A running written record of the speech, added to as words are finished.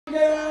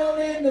Girl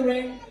in the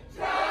ring.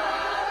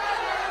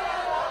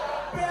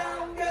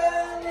 Brown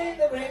girl in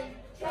the ring.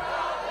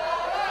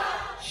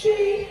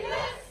 She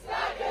looks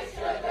like a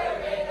sugar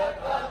in a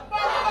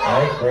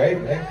plum. Great.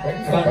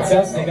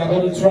 Fantastic, I'm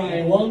going to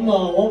try one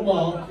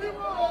more.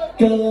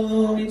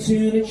 Going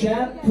to the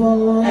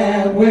chapel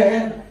and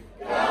we're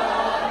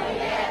gonna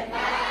get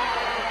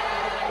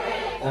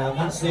married. And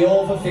that's the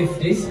over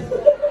 50s.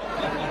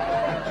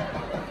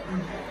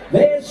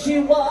 There she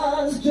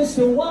was, just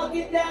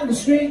walking down the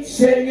street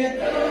singing.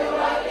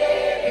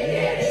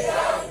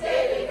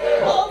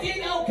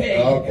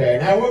 Okay,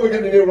 now what we're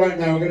going to do right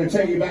now, we're going to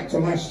take you back to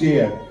last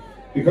year,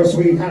 because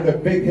we had a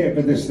big hit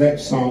with this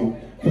next song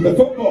for the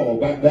football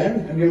back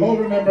then, and you'll all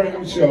remember it,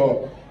 I'm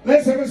sure.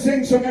 Let's have a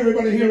sing song,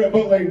 everybody here at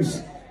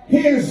Butlins.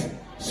 Here's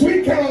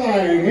Sweet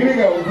Caroline. Here we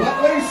go,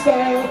 Blackleaf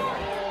style.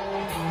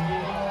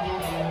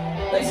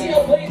 Let's see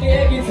how play the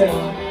air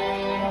guitar.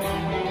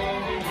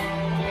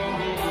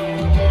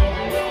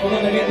 We're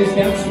going to get this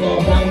dance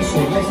floor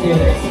bouncing. Let's hear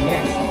this.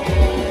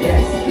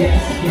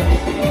 Yes.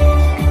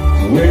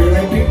 Where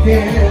it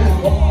began,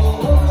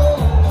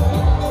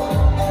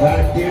 I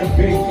can't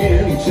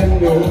begin to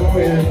know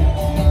it,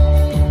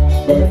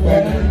 but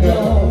when I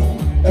know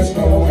it's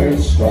going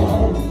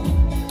strong.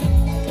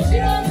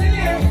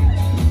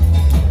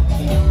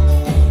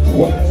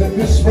 Was it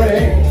the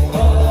spring?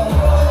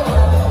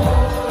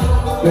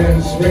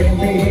 Then spring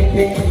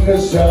became the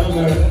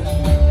summer.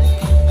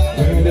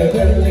 Who'd have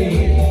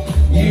believed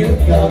you'd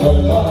come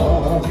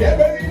along? Get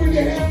ready with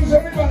your hands,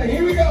 everybody.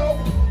 Here we go.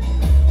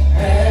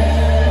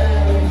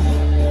 Hands,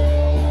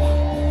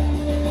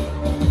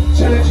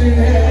 touching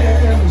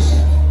hands,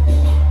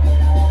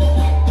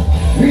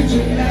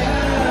 reaching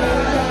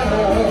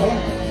out,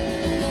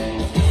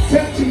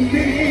 touching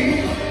me,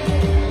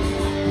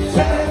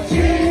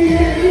 touching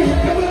you.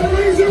 Come on,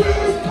 raise the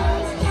roof.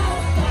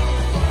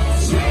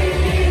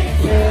 Sweet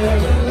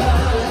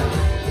Caroline,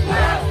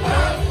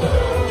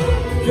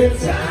 good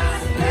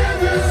times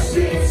never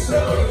seem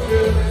so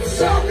good,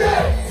 so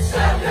good.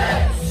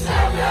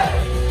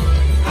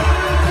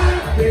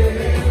 I've been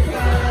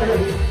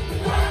inclined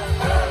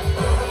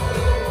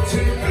to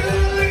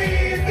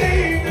believe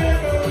they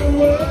never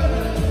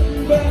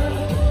would, but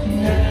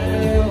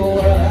now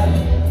I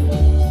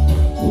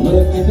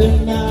Look at the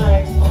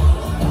night,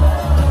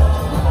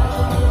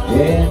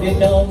 and it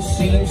don't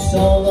seem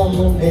so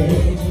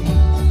lonely.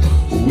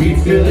 We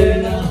fill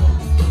it up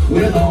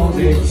with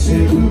only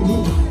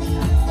two.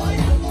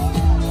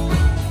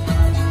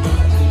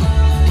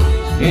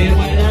 And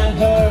when I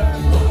heard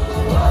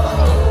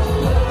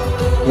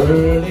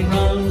early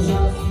runs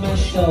off my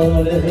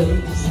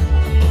shoulders,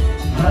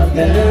 I've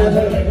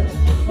never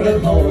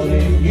but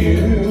holding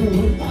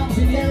you.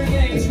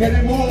 It's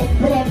getting warm,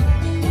 come on.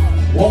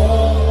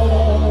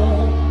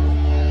 Warm,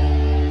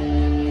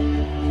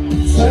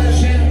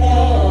 touching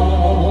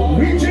warm,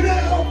 Reaching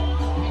out,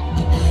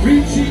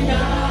 reaching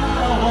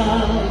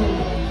out,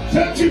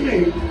 touching me.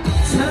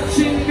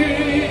 touching me,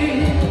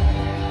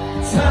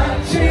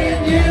 touching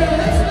you.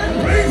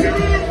 Raise your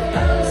roof.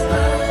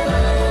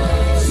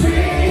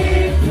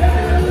 Sweet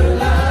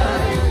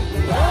Caroline,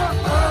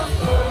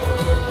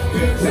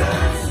 good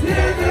times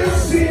never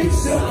seem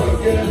so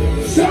good,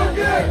 so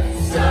good.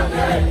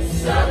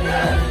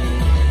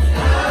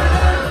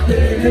 I've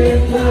been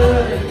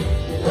inclined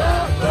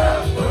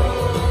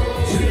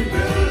to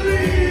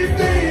believe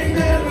they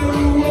never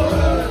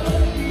would,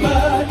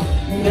 but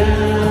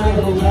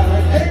now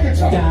Hey,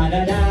 guitar.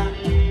 da-da-da.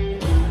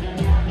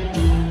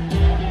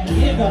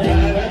 You got it.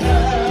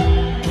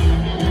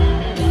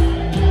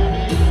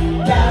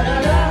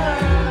 Da-da-da.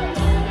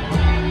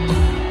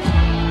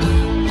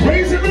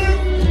 Raise your roof.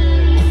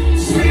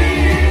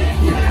 Sweet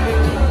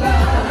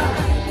Caroline,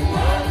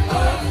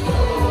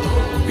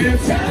 good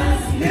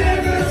times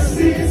never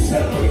seem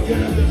so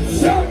good,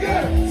 so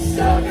good.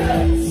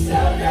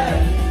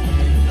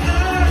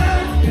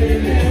 I've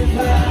been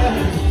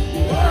inclined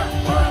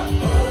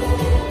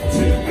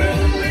to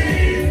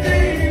believe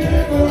they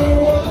never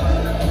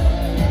would.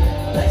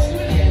 Let's do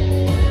it again.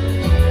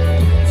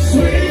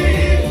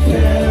 Sweet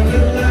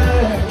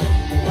Caroline,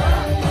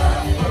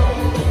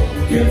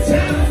 good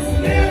times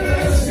never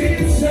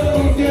seem so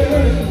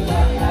good.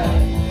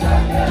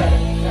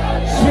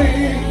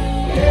 Sweet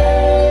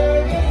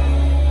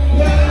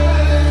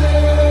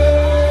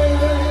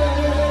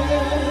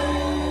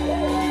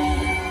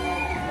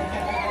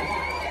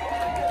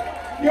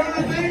You're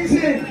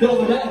amazing.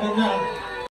 You're better than that.